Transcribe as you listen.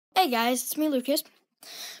Hey guys, it's me Lucas,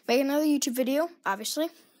 making another YouTube video, obviously.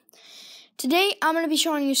 Today I'm going to be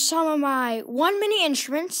showing you some of my mini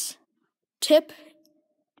instruments. Tip,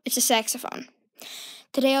 it's a saxophone.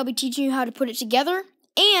 Today I'll be teaching you how to put it together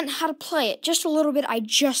and how to play it. Just a little bit, I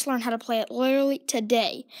just learned how to play it literally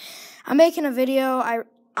today. I'm making a video,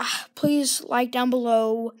 please like down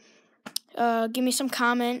below, give me some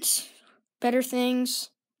comments, better things,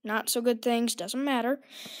 not so good things, doesn't matter.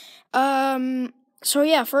 So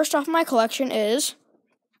yeah, first off my collection is,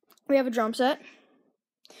 we have a drum set,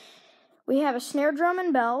 we have a snare drum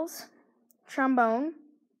and bells, trombone,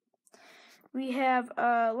 we have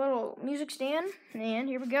a little music stand, and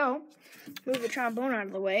here we go, move the trombone out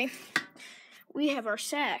of the way, we have our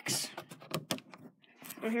sax,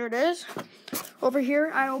 and here it is. Over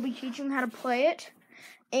here I will be teaching how to play it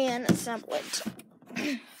and assemble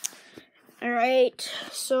it. Alright,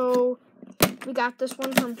 so we got this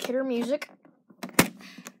one from Kidder Music.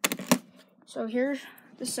 So here's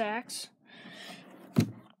the sax.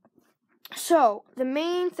 So the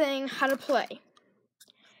main thing, how to play.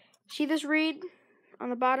 See this reed on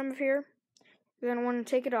the bottom of here? You're gonna want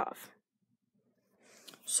to take it off.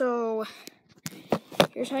 So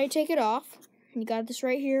here's how you take it off. You got this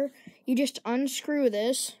right here. You just unscrew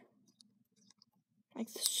this like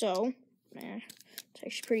so. Man, it's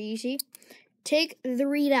actually pretty easy. Take the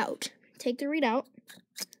reed out. Take the reed out.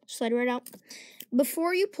 Slide it right out.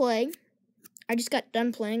 Before you play, I just got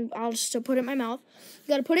done playing. I'll just still put it in my mouth. You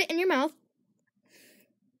gotta put it in your mouth,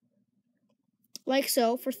 like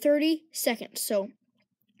so, for 30 seconds. So,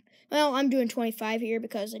 well, I'm doing 25 here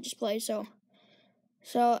because I just played. So,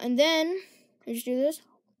 and then I just do this.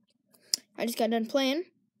 I just got done playing.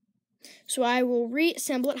 So I will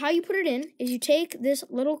reassemble it. How you put it in is you take this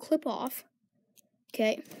little clip off,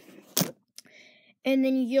 okay, and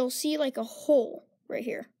then you'll see like a hole right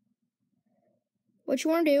here. What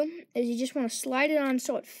you want to do is you just want to slide it on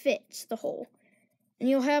so it fits the hole. And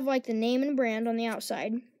you'll have like the name and brand on the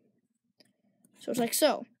outside. So it's like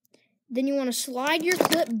so. Then you want to slide your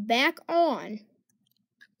clip back on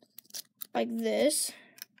like this.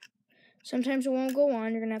 Sometimes it won't go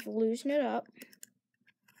on. You're going to have to loosen it up.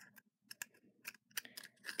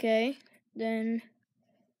 Okay. Then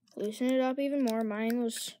loosen it up even more. Mine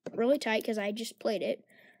was really tight because I just played it.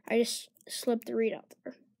 I just slipped the reed out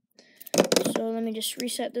there. So let me just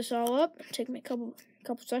reset this all up. Take me a couple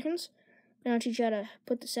seconds. Then I'll teach you how to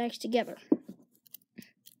put the sax together.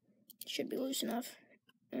 It should be loose enough.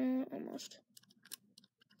 Almost.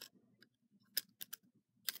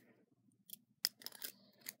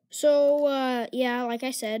 So, yeah, like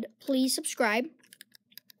I said, please subscribe.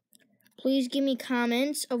 Please give me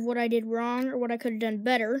comments of what I did wrong or what I could have done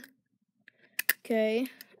better. Okay.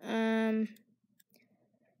 I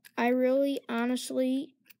really,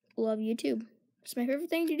 honestly love YouTube. It's my favorite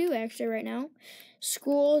thing to do, actually, right now.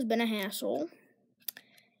 School has been a hassle.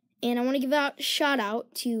 And I want to give out a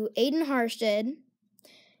shout-out to Aiden Harstead,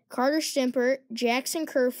 Carter Stimpert, Jackson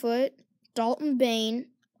Kerfoot, Dalton Bain,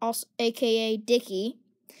 also a.k.a. Dickie.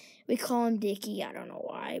 We call him Dickie. I don't know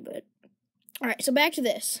why, but... Alright, so back to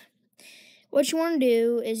this. What you want to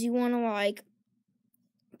do is you want to, like,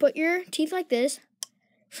 put your teeth like this,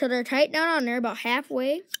 so they're tight down on there about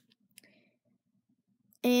halfway.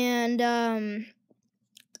 And,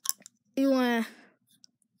 you want to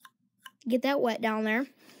get that wet down there.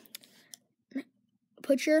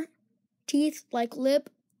 Put your teeth, like,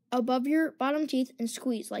 lip above your bottom teeth and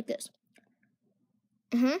squeeze like this.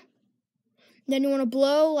 Then you want to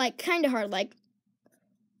blow, like, kind of hard, like.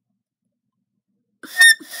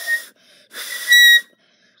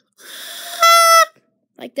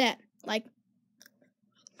 Like that. Like.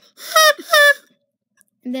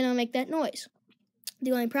 And then I'll make that noise.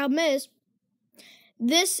 The only problem is,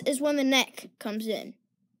 this is when the neck comes in,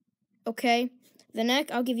 okay? The neck,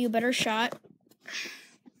 I'll give you a better shot.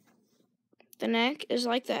 The neck is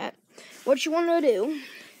like that. What you want to do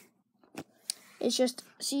is just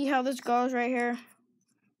see how this goes right here.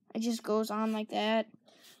 It just goes on like that.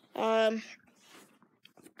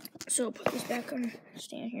 So put this back on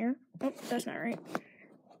stand here. Oh, that's not right.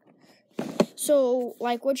 So,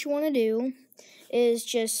 like, what you want to do is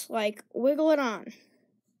just, like, wiggle it on.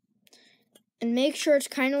 And make sure it's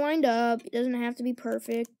kind of lined up. It doesn't have to be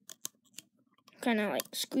perfect. Kind of, like,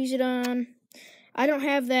 squeeze it on. I don't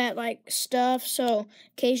have that, like, stuff, so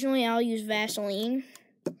occasionally I'll use Vaseline.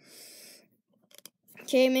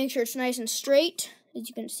 Okay, make sure it's nice and straight. As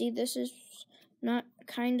you can see, this is not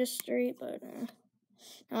kind of straight, but now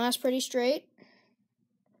that's pretty straight.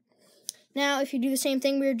 Now, if you do the same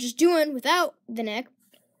thing we were just doing without the neck,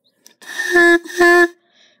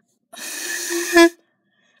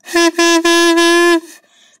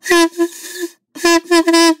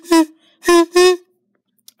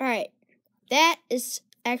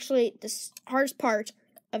 actually the hardest part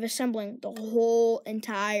of assembling the whole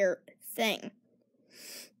entire thing.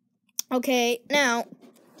 Okay, now,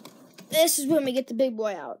 this is when we get the big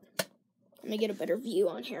boy out. Let me get a better view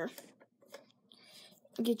on here.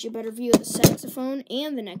 Get you a better view of the saxophone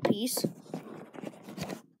and the neck piece.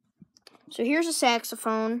 So here's a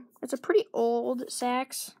saxophone. It's a pretty old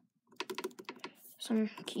sax. Some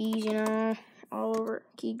keys, you know, all over.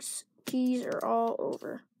 Keys are all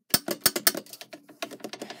over.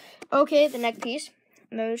 Okay, the neck piece.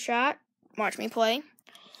 Another shot. Watch me play.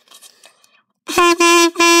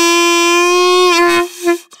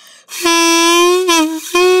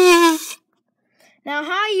 Now,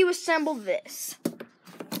 how you assemble this?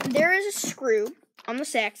 There is a screw on the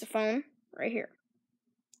saxophone right here.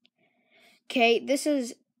 Okay, this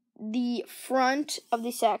is the front of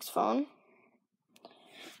the saxophone.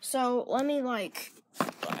 So let me on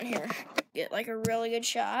here, get a really good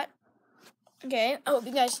shot. Okay, I hope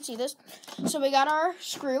you guys can see this. So we got our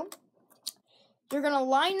screw. You're gonna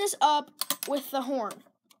line this up with the horn.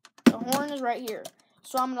 The horn is right here.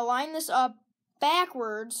 So I'm gonna line this up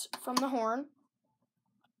backwards from the horn.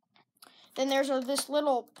 Then there's this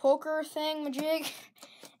little poker thing-majig,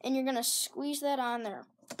 and you're gonna squeeze that on there.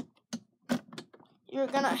 You're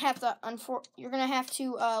gonna have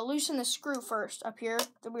to loosen the screw first up here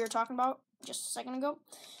that we were talking about just a second ago.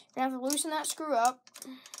 You're gonna have to loosen that screw up.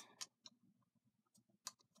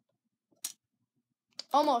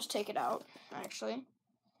 Almost take it out, actually.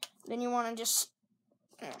 Then you want to just,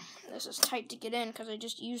 this is tight to get in because I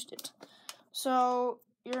just used it. So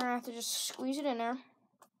you're gonna have to just squeeze it in there.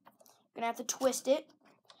 You're gonna have to twist it,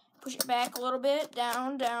 push it back a little bit,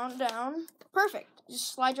 down, down, down. Perfect.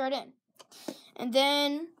 Just slides right in. And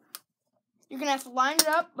then you're going to have to line it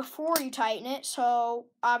up before you tighten it. So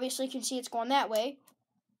obviously you can see it's going that way.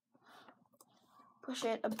 Push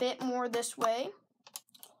it a bit more this way.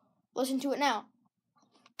 Listen to it now.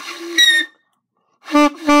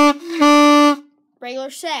 Regular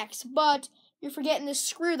sax. But you're forgetting this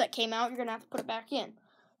screw that came out. You're going to have to put it back in.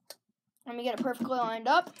 Let me get it perfectly lined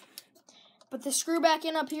up. Put the screw back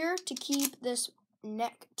in up here to keep this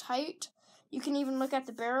neck tight. You can even look at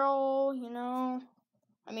the barrel,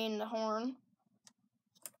 the horn.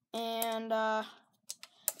 And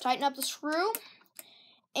tighten up the screw.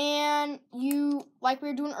 And you, like we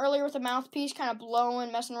were doing earlier with the mouthpiece, kind of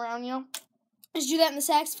blowing, messing around, just do that in the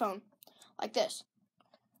saxophone, like this.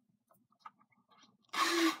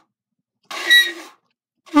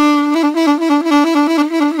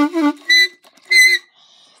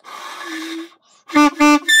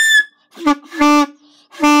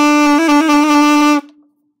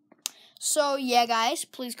 So, yeah, guys,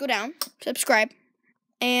 please go down, subscribe.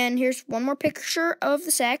 And here's one more picture of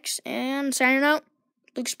the sax. And signing out,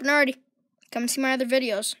 Luke Spinardi. Come and see my other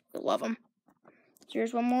videos. You'll love them.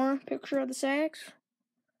 Here's one more picture of the sax.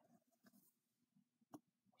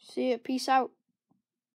 See ya. Peace out.